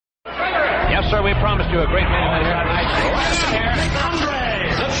sir, we promised you a great main event here tonight.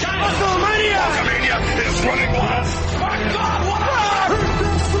 WrestleMania is running wild. My God, what?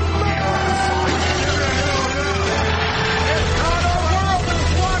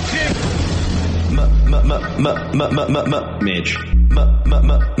 Midge.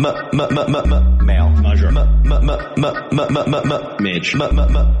 Male. Measure. Midge.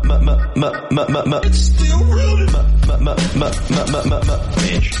 It's still real. Midge. Male. Measure.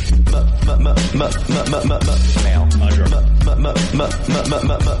 Midge.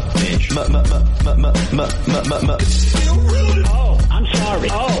 It's still real. Oh, I'm sorry.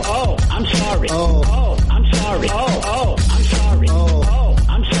 Oh, I'm sorry. Oh, I'm sorry. Oh, I'm sorry. Oh,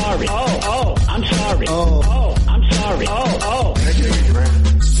 I'm sorry. Oh, I'm sorry. Oh, I'm sorry. Oh.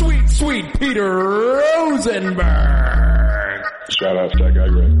 Sweet Peter Rosenberg. Shout out to that guy,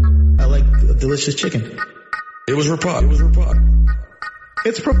 Greg. I like delicious chicken. It was Rapod.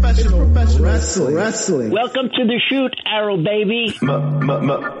 It's professional wrestling. Welcome to the shoot, Arrow baby.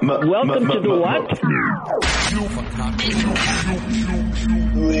 Welcome to the what?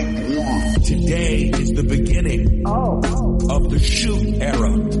 Today is the beginning of the shoot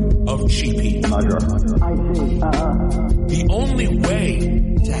era of Cheap Heat. The only way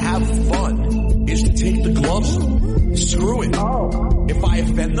to have fun is to take the gloves off. Screw it. If I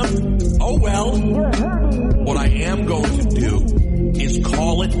offend them, oh well. What I am going to do is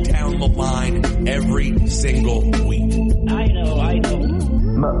call it down the line every single week. I know.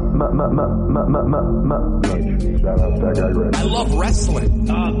 Shout out to that guy, Greg. I love wrestling.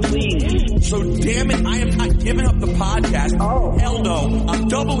 Please. So damn it, I am not giving up the podcast. Hell no. I'm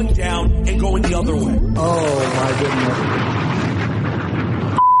doubling down and going the other way. Oh my goodness.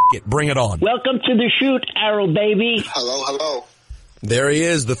 Bring it on. Welcome to the shoot, Arrow baby. Hello. There he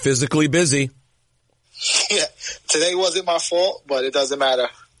is, the physically busy. Yeah, today wasn't my fault, but it doesn't matter.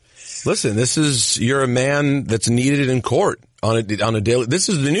 Listen, you're a man that's needed in court on a daily. This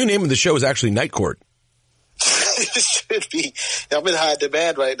is the new name of the show is actually Night Court. It should be. I'm in high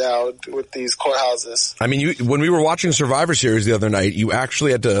demand right now with these courthouses. I mean, when we were watching Survivor Series the other night, you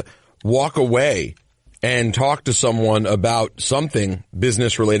actually had to walk away and talk to someone about something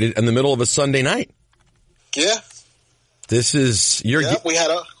business related in the middle of a Sunday night. Yeah. This is we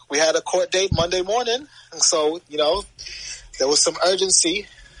had a court date Monday morning, and so there was some urgency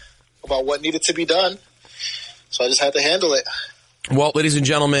about what needed to be done. So I just had to handle it. Well, ladies and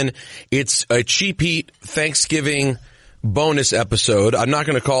gentlemen, it's a Cheap Heat Thanksgiving bonus episode. I'm not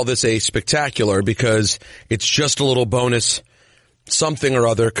going to call this a spectacular because it's just a little bonus something or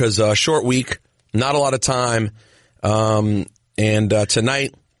other because short week, not a lot of time. And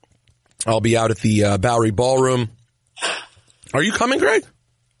tonight I'll be out at the Bowery Ballroom. Are you coming, Greg?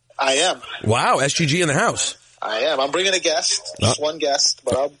 I am. Wow, SGG in the house. I am. I'm bringing a guest, just one guest,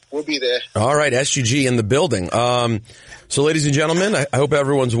 but we'll be there. All right, SGG in the building. So, ladies and gentlemen, I hope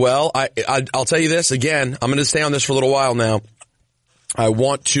everyone's well. I'll tell you this again. I'm going to stay on this for a little while now. I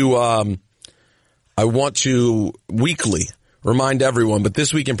want to weekly remind everyone, but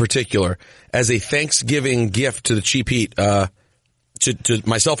this week in particular, as a Thanksgiving gift to the Cheap Heat, to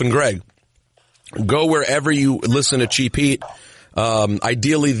myself and Greg, go wherever you listen to Cheap Heat.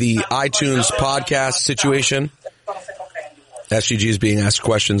 Ideally the iTunes podcast situation. SGG is being asked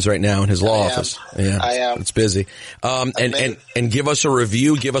questions right now in his law office. Yeah, I am. It's busy. And give us a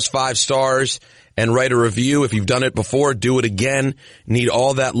review, give us 5 stars and write a review. If you've done it before, do it again. Need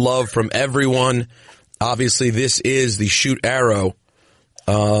all that love from everyone. Obviously this is the Shoot Arrow,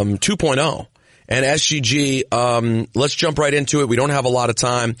 2.0. And SGG, let's jump right into it. We don't have a lot of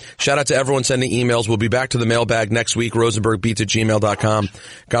time. Shout out to everyone sending emails. We'll be back to the mailbag next week, rosenbergbeats@gmail.com.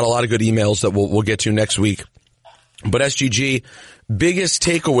 Got a lot of good emails that we'll get to next week. But SGG, biggest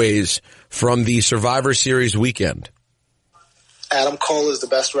takeaways from the Survivor Series weekend? Adam Cole is the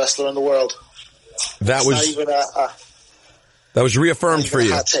best wrestler in the world. That was reaffirmed for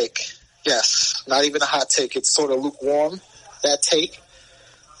you. Hot take. Yes, not even a hot take. It's sort of lukewarm, that take.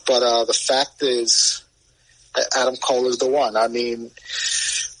 But the fact is that Adam Cole is the one. I mean,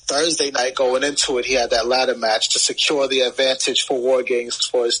 Thursday night going into it, he had that ladder match to secure the advantage for War Games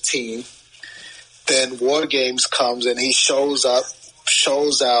for his team. Then War Games comes and he shows out,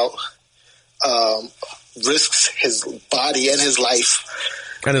 risks his body and his life.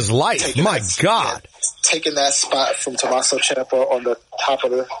 And his life, my God. Yeah, taking that spot from Tommaso Ciampa on the top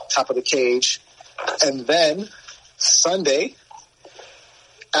of the cage. And then Sunday,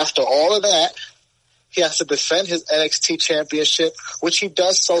 after all of that, he has to defend his NXT championship, which he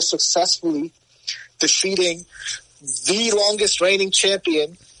does so successfully, defeating the longest reigning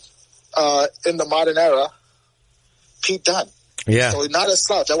champion in the modern era, Pete Dunne. Yeah. So not a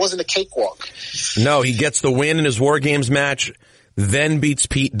slouch. That wasn't a cakewalk. No, he gets the win in his War Games match, then beats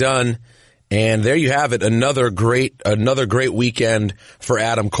Pete Dunne. And there you have it. Another great weekend for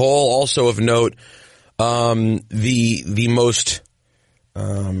Adam Cole. Also of note, the most,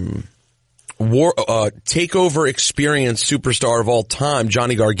 takeover experience superstar of all time,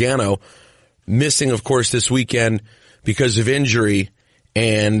 Johnny Gargano, missing, of course, this weekend because of injury.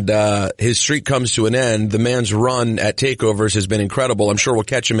 And his streak comes to an end. The man's run at takeovers has been incredible. I'm sure we'll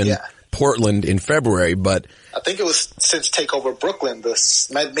catch him in Portland in February, but I think it was since Takeover Brooklyn,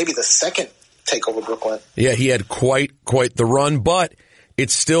 maybe the second Takeover Brooklyn. Yeah, he had quite the run, but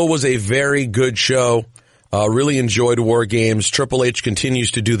it still was a very good show. Really enjoyed War Games. Triple H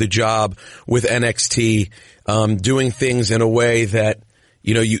continues to do the job with NXT, doing things in a way that,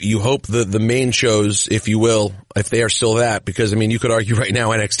 you know, you hope the main shows, if you will, if they are still that, because I mean, you could argue right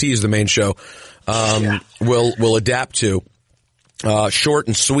now NXT is the main show, will adapt to. Short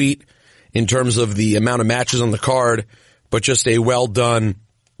and sweet in terms of the amount of matches on the card, but just a well done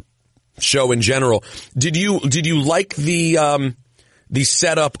show in general. Did you like the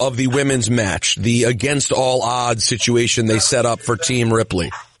setup of the women's match, the against all odds situation they set up for Team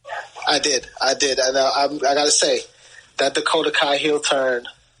Ripley? I did. And I gotta say, that Dakota Kai heel turn,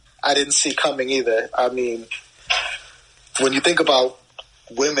 I didn't see coming either. I mean, when you think about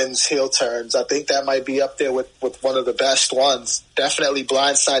women's heel turns, I think that might be up there with one of the best ones. Definitely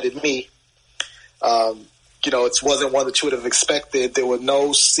blindsided me. You know, it wasn't one that you would have expected. There were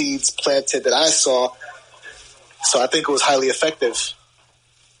no seeds planted that I saw. So I think it was highly effective.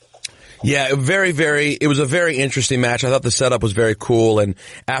 Yeah, it was a very interesting match. I thought the setup was very cool. And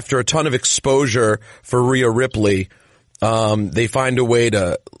after a ton of exposure for Rhea Ripley, they find a way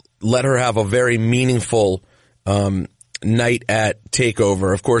to let her have a very meaningful, night at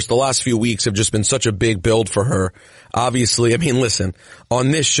TakeOver. Of course, the last few weeks have just been such a big build for her. Obviously, I mean, listen, on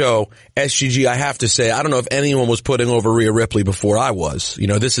this show, SGG, I have to say, I don't know if anyone was putting over Rhea Ripley before I was. You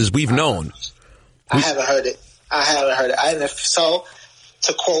know, we've known. I haven't heard it. And so,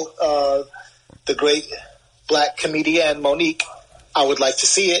 to quote, the great black comedian Monique, I would like to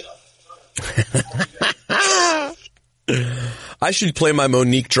see it. I should play my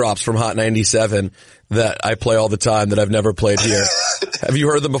Monique drops from Hot 97 that I play all the time that I've never played here. Have you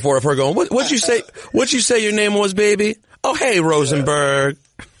heard them before? Of her going, what'd you say? What'd you say your name was, baby? Oh, hey, Rosenberg.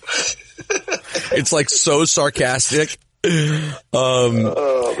 It's like so sarcastic. Anyways,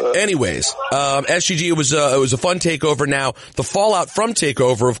 SGG, it was a fun takeover. Now, the fallout from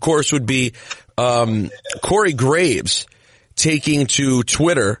takeover, of course, would be, Corey Graves taking to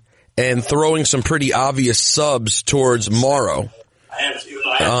Twitter and throwing some pretty obvious subs towards Mauro.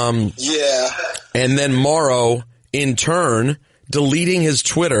 And then Mauro, in turn, deleting his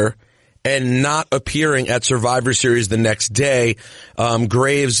Twitter and not appearing at Survivor Series the next day.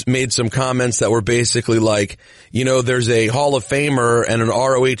 Graves made some comments that were basically like, you know, there's a Hall of Famer and an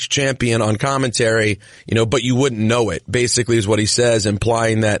ROH champion on commentary, you know, but you wouldn't know it, basically is what he says,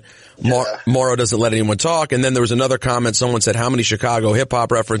 implying that Mauro doesn't let anyone talk. And then there was another comment. Someone said, how many Chicago hip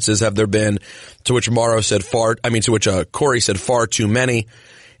hop references have there been? To which Corey said far too many.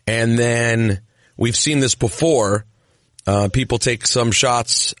 And then we've seen this before. People take some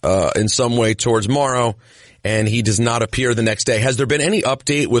shots, in some way towards Mauro, and he does not appear the next day. Has there been any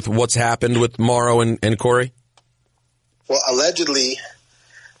update with what's happened with Mauro and Corey? Well, allegedly,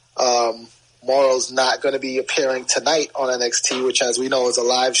 Mauro's not going to be appearing tonight on NXT, which, as we know, is a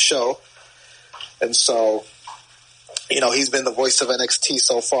live show. And so, you know, he's been the voice of NXT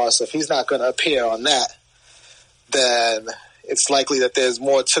so far. So if he's not going to appear on that, then it's likely that there's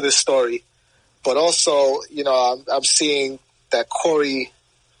more to this story. But also, you know, I'm seeing that Corey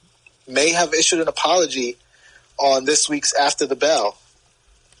may have issued an apology on this week's After the Bell,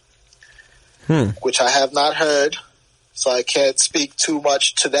 which I have not heard, so I can't speak too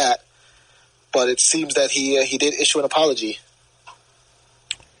much to that. But it seems that he did issue an apology.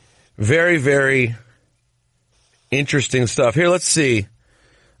 Very, very interesting stuff. Here, let's see.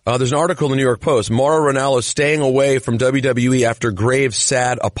 There's an article in the New York Post. Mauro Ranallo staying away from WWE after Graves'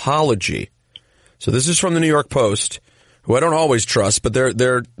 sad apology. So this is from the New York Post, who I don't always trust, but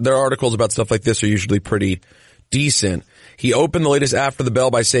their articles about stuff like this are usually pretty decent. He opened the latest After the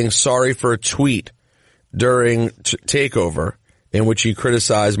Bell by saying sorry for a tweet during TakeOver in which he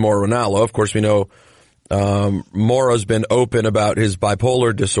criticized Mauro Ranallo. Of course, we know Mauro's been open about his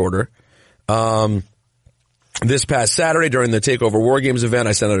bipolar disorder. This past Saturday during the TakeOver War Games event,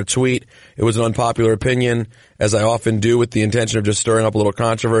 I sent out a tweet. It was an unpopular opinion, as I often do, with the intention of just stirring up a little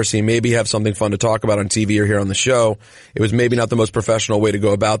controversy, maybe have something fun to talk about on TV or here on the show. It was maybe not the most professional way to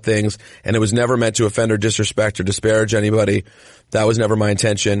go about things, and it was never meant to offend or disrespect or disparage anybody. That was never my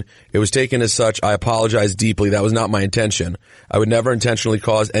intention. It was taken as such. I apologize deeply. That was not my intention. I would never intentionally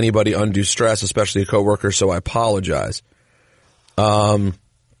cause anybody undue stress, especially a coworker, so I apologize.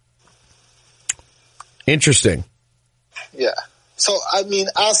 Interesting. Yeah. So, I mean,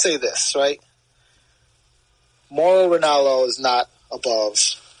 I'll say this, right? Mauro Ranallo is not above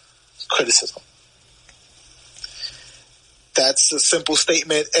criticism. That's a simple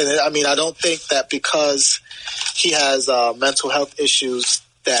statement. And I mean, I don't think that because he has mental health issues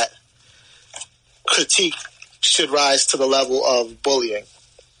that critique should rise to the level of bullying.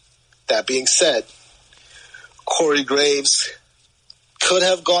 That being said, Corey Graves could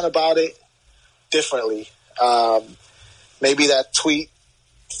have gone about it differently. Maybe that tweet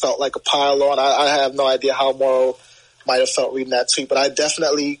felt like a pile on. I have no idea how Mauro might have felt reading that tweet, but I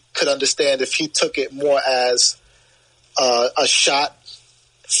definitely could understand if he took it more as a shot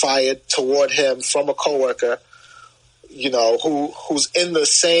fired toward him from a coworker, you know, who's in the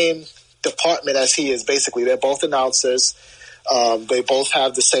same department as he is. Basically, they're both announcers. They both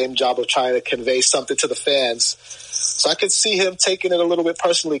have the same job of trying to convey something to the fans. So I could see him taking it a little bit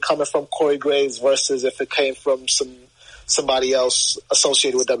personally coming from Corey Graves versus if it came from somebody else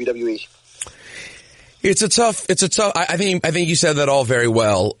associated with WWE. It's a tough, I think you said that all very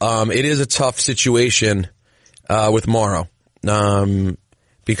well. It is a tough situation, with Mauro.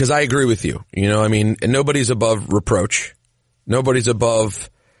 Because I agree with you. You know, I mean, nobody's above reproach. Nobody's above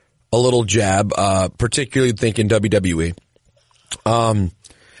a little jab, particularly thinking WWE. Now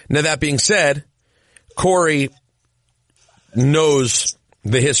that being said, Corey knows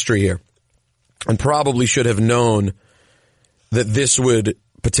the history here and probably should have known that this would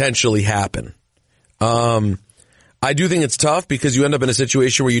potentially happen. I do think it's tough because you end up in a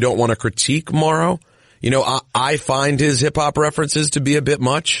situation where you don't want to critique Mauro. You know, I find his hip hop references to be a bit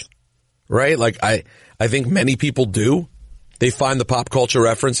much, right? Like I think many people do. They find the pop culture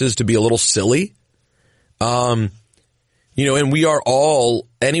references to be a little silly. You know, and we are all,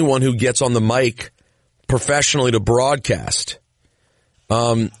 anyone who gets on the mic professionally to broadcast,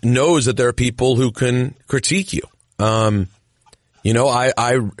 knows that there are people who can critique you. You know,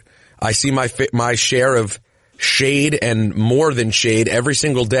 I see my share of shade and more than shade every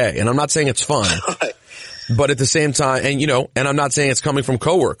single day. And I'm not saying it's fun, but at the same time, and you know, and I'm not saying it's coming from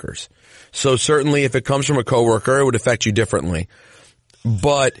coworkers. So certainly if it comes from a coworker, it would affect you differently.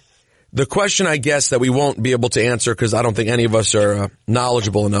 But the question, I guess, that we won't be able to answer because I don't think any of us are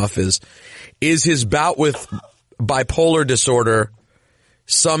knowledgeable enough is his bout with bipolar disorder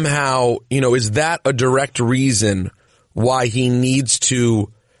somehow, you know, is that a direct reason why he needs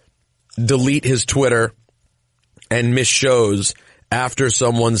to delete his Twitter and miss shows after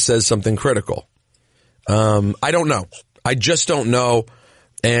someone says something critical? I don't know. I just don't know.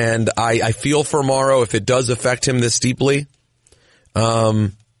 And I feel for Mauro if it does affect him this deeply.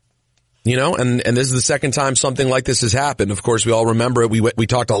 You know, and this is the second time something like this has happened. Of course, we all remember it. We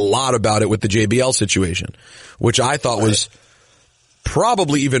talked a lot about it with the JBL situation, which I thought was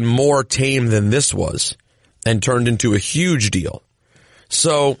probably even more tame than this was and turned into a huge deal.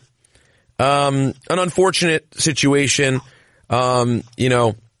 So, an unfortunate situation. You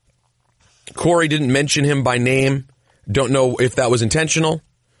know, Corey didn't mention him by name. Don't know if that was intentional.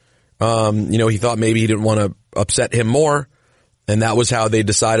 You know, he thought maybe he didn't want to upset him more. And that was how they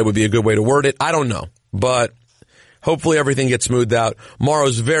decided would be a good way to word it. I don't know, but hopefully everything gets smoothed out.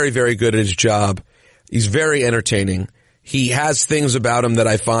 Mauro's very, very good at his job. He's very entertaining. He has things about him that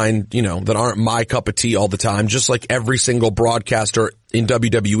I find, you know, that aren't my cup of tea all the time, just like every single broadcaster in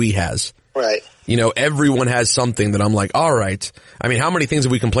WWE has. Right. You know, everyone has something that I'm like, all right. I mean, how many things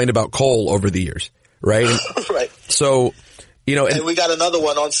have we complained about Cole over the years? Right. Right. So, you know, and we got another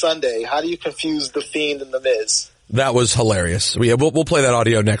one on Sunday. How do you confuse The Fiend and The Miz? That was hilarious. We'll play that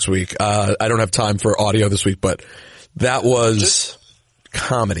audio next week. I don't have time for audio this week, but that was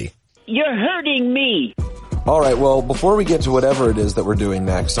comedy. You're hurting me. All right, well, before we get to whatever it is that we're doing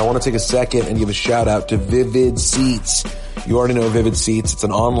next, I want to take a second and give a shout out to Vivid Seats. You already know Vivid Seats. It's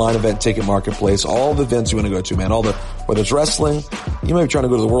an online event ticket marketplace. All the events you want to go to, man. Whether it's wrestling, you might be trying to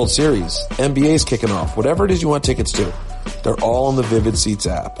go to the World Series, NBA's kicking off, whatever it is you want tickets to. They're all on the Vivid Seats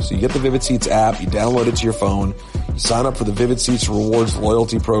app. So you get the Vivid Seats app, you download it to your phone, Sign up for the Vivid Seats Rewards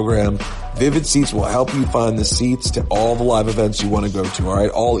loyalty program. Vivid Seats will help you find the seats to all the live events you want to go to, all right?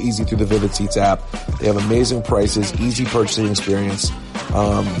 All easy through the Vivid Seats app. They have amazing prices, easy purchasing experience,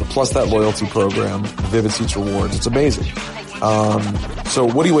 plus that loyalty program, Vivid Seats Rewards. It's amazing. So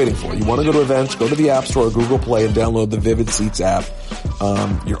what are you waiting for? You want to go to events, go to the App Store or Google Play and download the Vivid Seats app.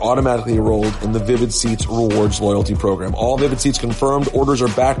 You're automatically enrolled in the Vivid Seats Rewards loyalty program. All Vivid Seats confirmed orders are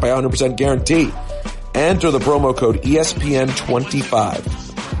backed by 100% guarantee. Enter the promo code ESPN25.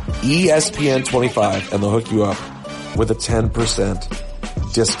 ESPN25 and they'll hook you up with a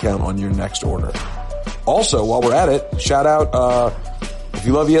 10% discount on your next order. Also, while we're at it, shout out, if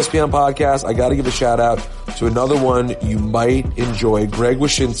you love ESPN podcast, I gotta give a shout out to another one you might enjoy. Greg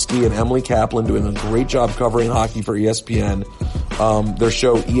Wyshynski and Emily Kaplan doing a great job covering hockey for ESPN. Their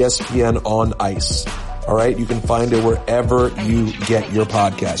show, ESPN on Ice. All right. You can find it wherever you get your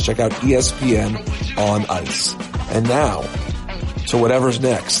podcast. Check out ESPN on Ice. And now to whatever's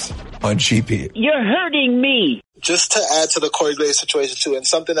next on GP. You're hurting me. Just to add to the Corey Graves situation too, and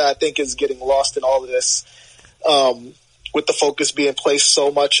something that I think is getting lost in all of this, with the focus being placed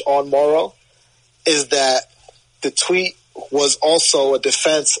so much on Mauro, is that the tweet was also a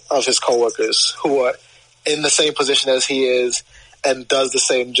defense of his coworkers who are in the same position as he is and does the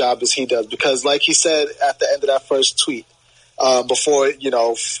same job as he does. Because like he said at the end of that first tweet, before,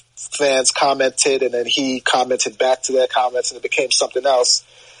 fans commented and then he commented back to their comments and it became something else.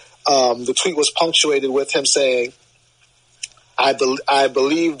 The tweet was punctuated with him saying, I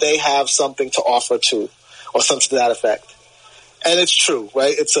believe they have something to offer too, or something to that effect. And it's true,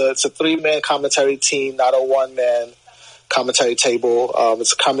 right? It's a 3-man commentary team, not a 1-man commentary table.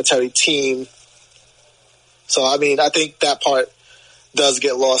 It's a commentary team. So, I think that part does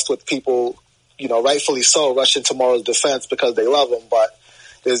get lost with people, rightfully so, rushing to Mauro's defense because they love him. But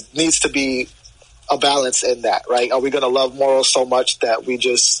there needs to be a balance in that, right? Are we going to love Mauro so much that we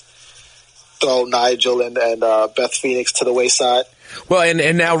just throw Nigel and Beth Phoenix to the wayside? Well,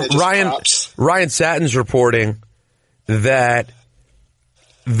 and now Ryan Satin's reporting that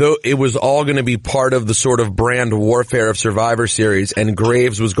though it was all going to be part of the sort of brand warfare of Survivor Series, and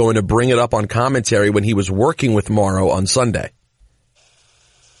Graves was going to bring it up on commentary when he was working with Mauro on Sunday.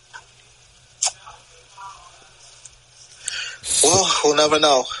 Well, we'll never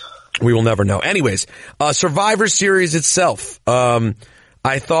know. We will never know. Anyways, Survivor Series itself,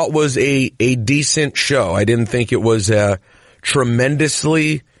 I thought was a decent show. I didn't think it was a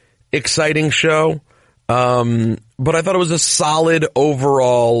tremendously exciting show. But I thought it was a solid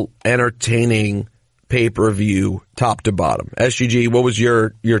overall entertaining pay-per-view top to bottom. SGG, what was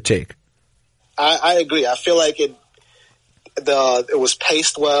your take? I agree. I feel like it was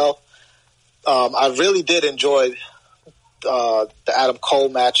paced well. I really did enjoy the Adam Cole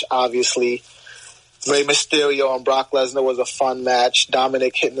match, obviously. Rey Mysterio and Brock Lesnar was a fun match.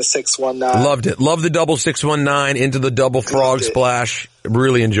 Dominic hitting the 619. Loved it. Loved the double 619 into the double frog splash.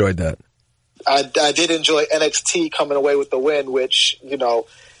 Really enjoyed that. I did enjoy NXT coming away with the win, which,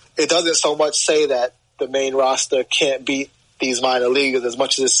 it doesn't so much say that the main roster can't beat these minor leaguers as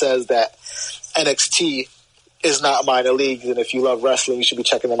much as it says that NXT is not minor leagues, and if you love wrestling, you should be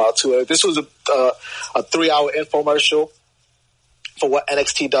checking them out too. This was a 3-hour infomercial for what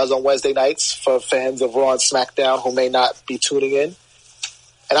NXT does on Wednesday nights for fans of Raw and SmackDown who may not be tuning in.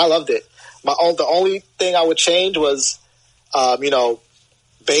 And I loved it. The only thing I would change was,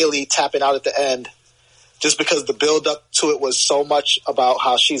 Bayley tapping out at the end, just because the build up to it was so much about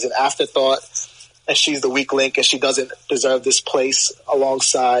how she's an afterthought and she's the weak link and she doesn't deserve this place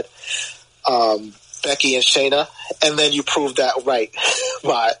alongside Becky and Shayna. And then you proved that right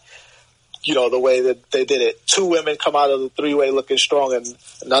by, the way that they did it. 2 women come out of the 3-way looking strong and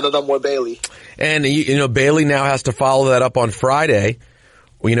none of them were Bayley. And, Bayley now has to follow that up on Friday,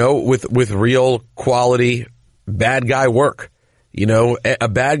 with real quality bad guy work. A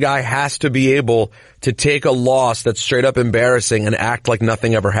bad guy has to be able to take a loss that's straight up embarrassing and act like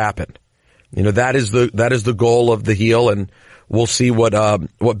nothing ever happened. That is the goal of the heel, and we'll see what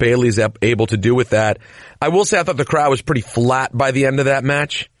Bayley's able to do with that. I will say I thought the crowd was pretty flat by the end of that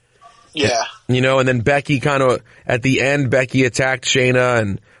match. Yeah. And then Becky at the end, Becky attacked Shayna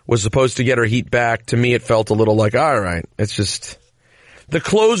and was supposed to get her heat back. To me, it felt a little like, all right, it's just the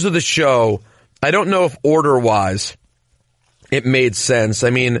close of the show. I don't know if order-wise it made sense.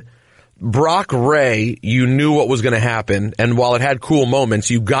 Brock Ray, you knew what was going to happen, and while it had cool moments,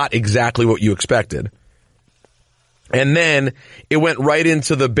 you got exactly what you expected. And then it went right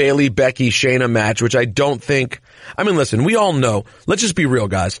into the Bayley, Becky, Shayna match, which I don't think, listen, we all know, let's just be real,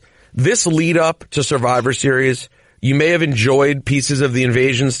 guys. This lead up to Survivor Series, you may have enjoyed pieces of the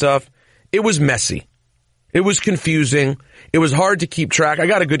Invasion stuff. It was messy. It was confusing. It was hard to keep track. I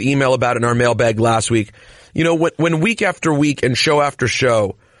got a good email about it in our mailbag last week. You know, when week after week and show after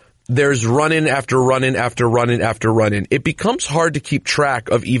show, there's run-in after run-in after run-in after run-in, it becomes hard to keep track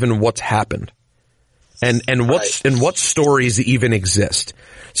of even what's happened and what stories even exist.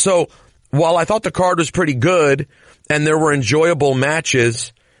 So while I thought the card was pretty good and there were enjoyable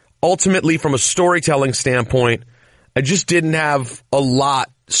matches, ultimately from a storytelling standpoint, I just didn't have a lot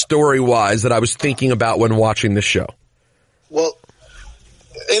story-wise that I was thinking about when watching the show. Well,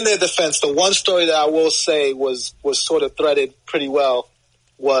 in their defense, the one story that I will say was sort of threaded pretty well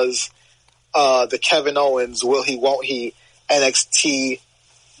was the Kevin Owens will he won't he NXT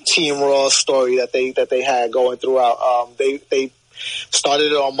Team Raw story that they had going throughout. They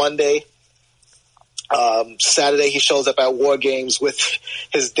started it on Monday. Saturday he shows up at War Games with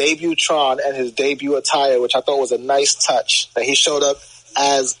his debut Tron and his debut attire, which I thought was a nice touch. That he showed up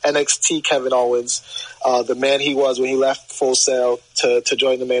as NXT Kevin Owens, the man he was when he left Full Sail to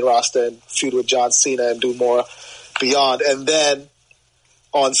join the main roster and feud with John Cena and do more beyond. And then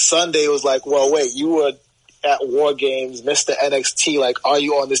on Sunday it was like, well, wait, you were at War Games, Mr. NXT, like, are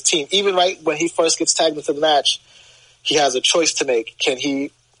you on this team? Even right when he first gets tagged into the match, he has a choice to make. Can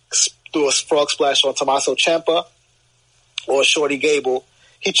he do a frog splash on Tommaso Ciampa or Shorty Gable?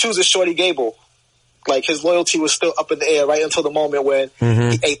 He chooses Shorty Gable. Like, his loyalty was still up in the air right until the moment when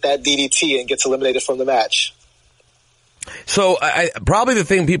he ate that DDT and gets eliminated from the match. So I probably the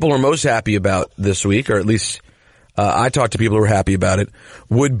thing people are most happy about this week, or at least I talked to people who were happy about it,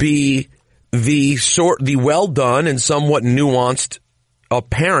 would be the well done and somewhat nuanced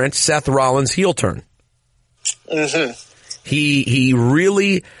apparent Seth Rollins heel turn. Mm-hmm. He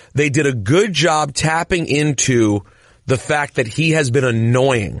really, they did a good job tapping into the fact that he has been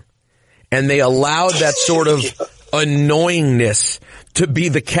annoying, and they allowed that sort of annoyingness to be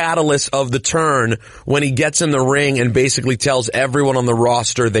the catalyst of the turn when he gets in the ring and basically tells everyone on the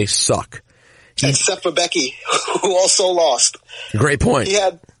roster they suck. Except for Becky, who also lost. Great point.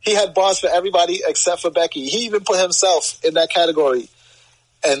 He had bars for everybody except for Becky. He even put himself in that category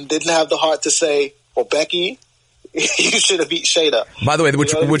and didn't have the heart to say, well, Becky, you should have beat Shayna. By the way,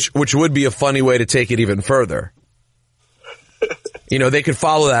 which would be a funny way to take it even further. You know, they could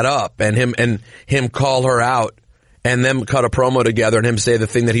follow that up and him call her out and them cut a promo together and him say the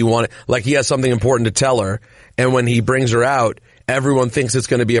thing that he wanted. Like, he has something important to tell her, and when he brings her out, everyone thinks it's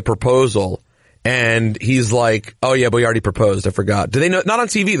going to be a proposal. And he's like, oh yeah, but we already proposed. I forgot. Do they know? Not on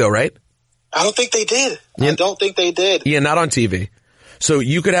TV though, right? I don't think they did. Yeah. I don't think they did. Yeah, not on TV. So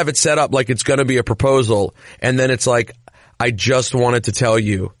you could have it set up like it's going to be a proposal, and then it's like, I just wanted to tell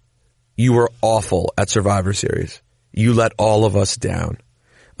you, you were awful at Survivor Series. You let all of us down.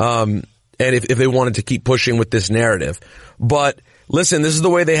 And if they wanted to keep pushing with this narrative. But listen, this is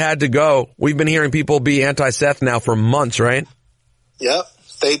the way they had to go. We've been hearing people be anti-Seth now for months, right? Yep.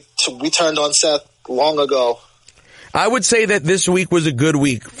 We turned on Seth long ago. I would say that this week was a good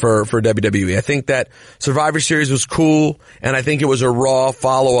week for WWE. I think that Survivor Series was cool, and I think it was a Raw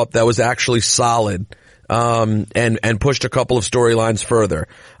follow-up that was actually solid, and pushed a couple of storylines further.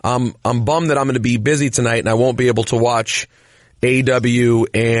 I'm bummed that I'm going to be busy tonight and I won't be able to watch AEW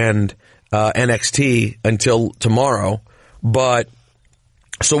and NXT until tomorrow, but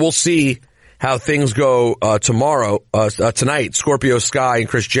so we'll see how things go tonight. Scorpio Sky and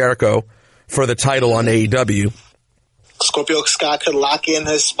Chris Jericho for the title on AEW. Scorpio Sky could lock in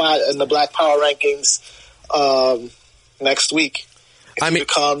his spot in the Black Power rankings next week. If he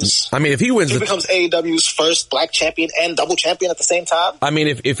becomes AEW's first black champion and double champion at the same time. I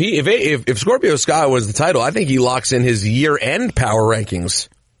mean, if Scorpio Sky was the title, I think he locks in his year-end power rankings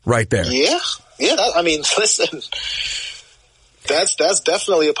right there. Yeah. Listen. That's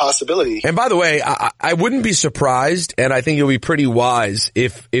definitely a possibility. And by the way, I wouldn't be surprised, and I think it would be pretty wise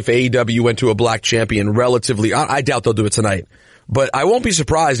if AEW went to a black champion relatively. I doubt they'll do it tonight, but I won't be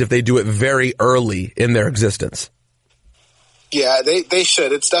surprised if they do it very early in their existence. Yeah, they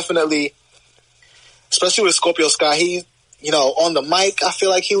should. It's definitely, especially with Scorpio Sky, he, on the mic, I feel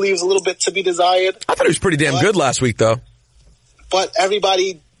like he leaves a little bit to be desired. I thought he was pretty damn good last week, though. But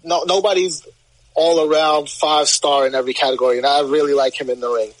nobody's all around 5-star in every category, and I really like him in the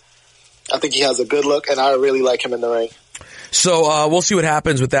ring. I think he has a good look, and I really like him in the ring. So we'll see what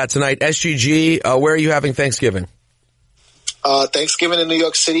happens with that tonight. SGG, where are you having Thanksgiving? Thanksgiving in New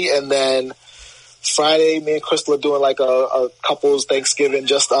York City, and then Friday, me and Crystal are doing like a couple's Thanksgiving,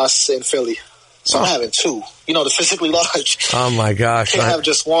 just us in Philly. So I'm having two. The physically large. Oh my gosh! Can't have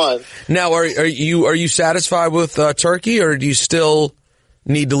just one. Now, are you satisfied with turkey, or do you still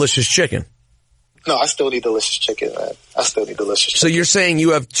need delicious chicken? No, I still need delicious chicken, man. I still need delicious chicken. So you're saying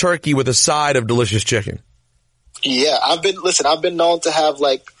you have turkey with a side of delicious chicken? Yeah, I've been known to have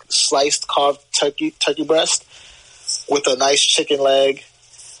like sliced carved turkey breast with a nice chicken leg,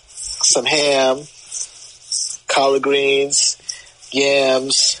 some ham, collard greens,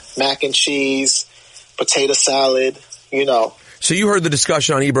 yams, mac and cheese, potato salad, you know. So you heard the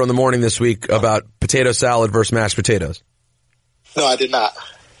discussion on Ebro in the morning this week about potato salad versus mashed potatoes. No, I did not.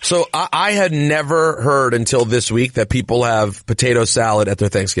 So I had never heard until this week that people have potato salad at their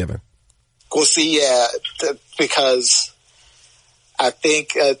Thanksgiving. Well, see, yeah, because I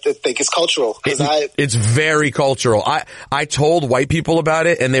think it's cultural. It's very cultural. I told white people about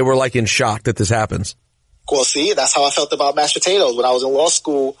it, and they were like in shock that this happens. Well, see, that's how I felt about mashed potatoes. When I was in law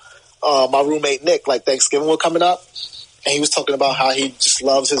school, my roommate Nick, like Thanksgiving was coming up, and he was talking about how he just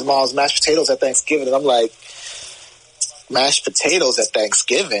loves his mom's mashed potatoes at Thanksgiving. And I'm like, mashed potatoes at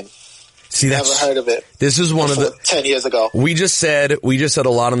Thanksgiving? See, never heard of it. This is one of the 10 years ago. We just said a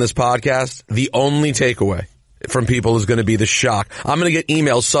lot on this podcast. The only takeaway from people is going to be the shock. I'm going to get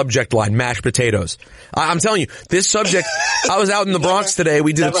emails, subject line, mashed potatoes. I'm telling you, this subject, I was out in the Bronx today.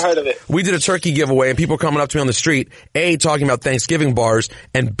 Never heard of it. We did a turkey giveaway, and people coming up to me on the street, A, talking about Thanksgiving bars,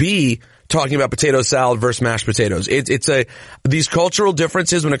 and B, talking about potato salad versus mashed potatoes. These cultural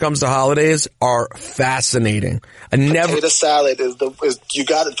differences when it comes to holidays are fascinating. Potato salad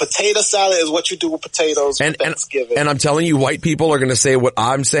potato salad is what you do with potatoes for Thanksgiving. And I'm telling you, white people are going to say what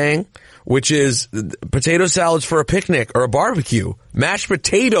I'm saying, which is potato salads for a picnic or a barbecue. Mashed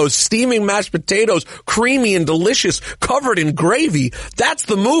potatoes, steaming mashed potatoes, creamy and delicious, covered in gravy. That's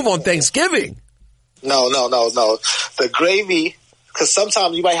the move on Thanksgiving. No. The gravy, because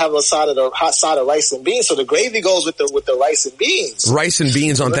sometimes you might have a hot side of rice and beans, so the gravy goes with the rice and beans. Rice and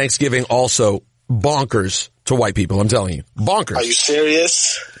beans on Thanksgiving also bonkers to white people, I'm telling you. Bonkers. Are you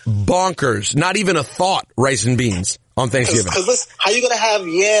serious? Bonkers. Not even a thought, rice and beans on Thanksgiving. Because listen, how are you going to have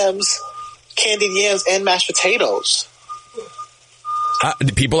yams, candied yams, and mashed potatoes?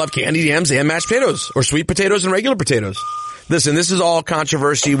 People have candied yams and mashed potatoes, or sweet potatoes and regular potatoes. Listen, this is all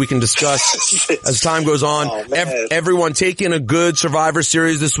controversy we can discuss as time goes on. Oh, everyone take in a good Survivor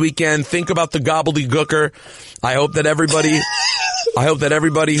Series this weekend. Think about the gobbledygooker. I hope that everybody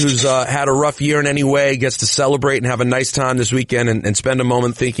who's had a rough year in any way gets to celebrate and have a nice time this weekend and spend a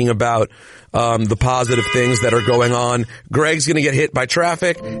moment thinking about the positive things that are going on. Greg's going to get hit by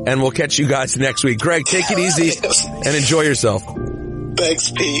traffic, and we'll catch you guys next week. Greg, take it easy and enjoy yourself.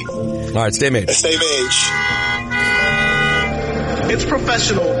 Thanks, Pete. All right, stay mage. Stay mage. It's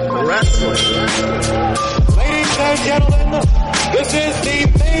professional wrestling. Ladies and gentlemen, this is the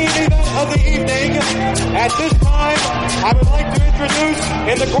main event of the evening. At this time, I would like to introduce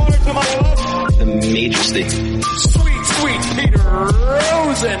in the corner to my left, The Majesty. Sweet Peter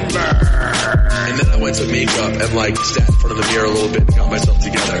Rosenberg. And then I went to makeup and sat in front of the mirror a little bit and got myself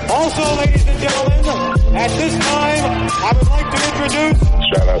together. Also, ladies and gentlemen, at this time, I would like to introduce...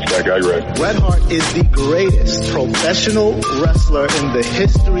 Shout out to that guy, Red. Bret Hart is the greatest professional wrestler in the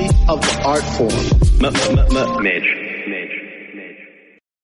history of the art form. Mage.